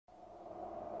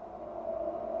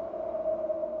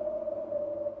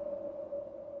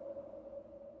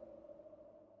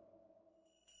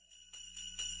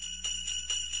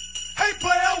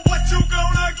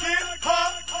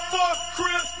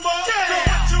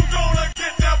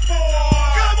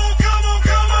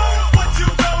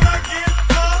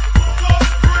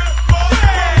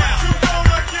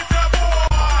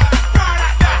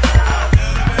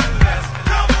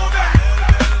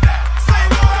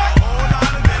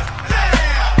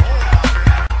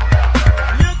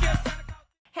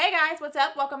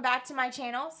up? Welcome back to my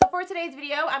channel. So for today's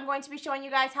video, I'm going to be showing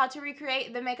you guys how to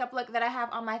recreate the makeup look that I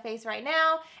have on my face right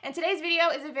now. And today's video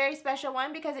is a very special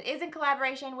one because it is in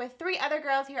collaboration with 3 other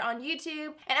girls here on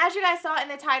YouTube. And as you guys saw in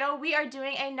the title, we are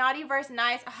doing a Naughty vs.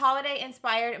 Nice holiday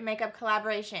inspired makeup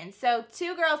collaboration. So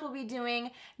 2 girls will be doing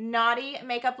naughty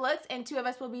makeup looks and 2 of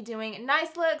us will be doing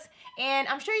nice looks. And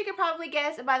I'm sure you can probably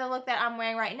guess by the look that I'm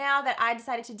wearing right now that I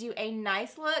decided to do a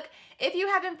nice look. If you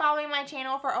have been following my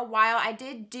channel for a while, I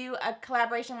did do a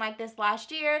collaboration like this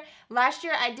last year. Last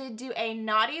year I did do a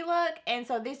naughty look, and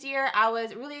so this year I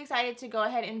was really excited to go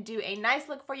ahead and do a nice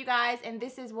look for you guys, and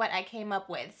this is what I came up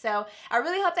with. So I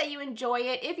really hope that you enjoy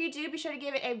it. If you do, be sure to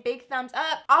give it a big thumbs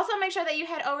up. Also make sure that you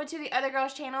head over to the other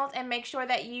girls' channels and make sure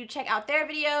that you check out their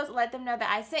videos. Let them know that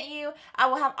I sent you. I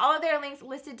will have all of their links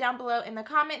listed down below in the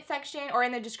comment section or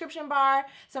in the description bar.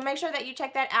 So make sure that you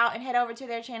check that out and head over to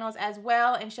their channels as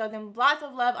well and show them lots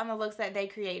of love on the looks that they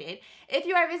created. If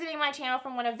you are visiting my channel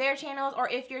from one of their channels or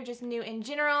if you're just new in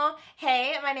general,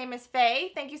 hey, my name is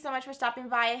Faye. Thank you so much for stopping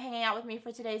by and hanging out with me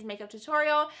for today's makeup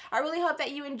tutorial. I really hope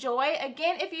that you enjoy.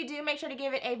 Again, if you do, make sure to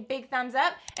give it a big thumbs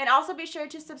up and also be sure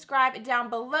to subscribe down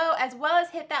below as well as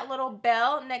hit that little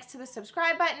bell next to the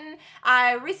subscribe button.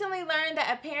 I recently learned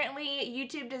that apparently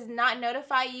YouTube does not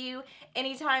notify you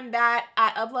anytime that I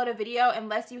upload a video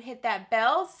unless you hit that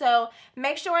bell. So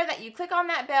make sure that you click on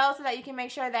that bell so that you can make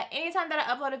sure that anytime that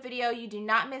I upload a video, you do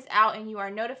not miss out and you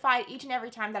are notified each and every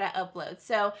time that I upload.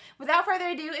 So without further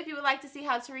ado, if you would like to see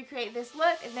how to recreate this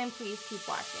look, then please keep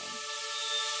watching.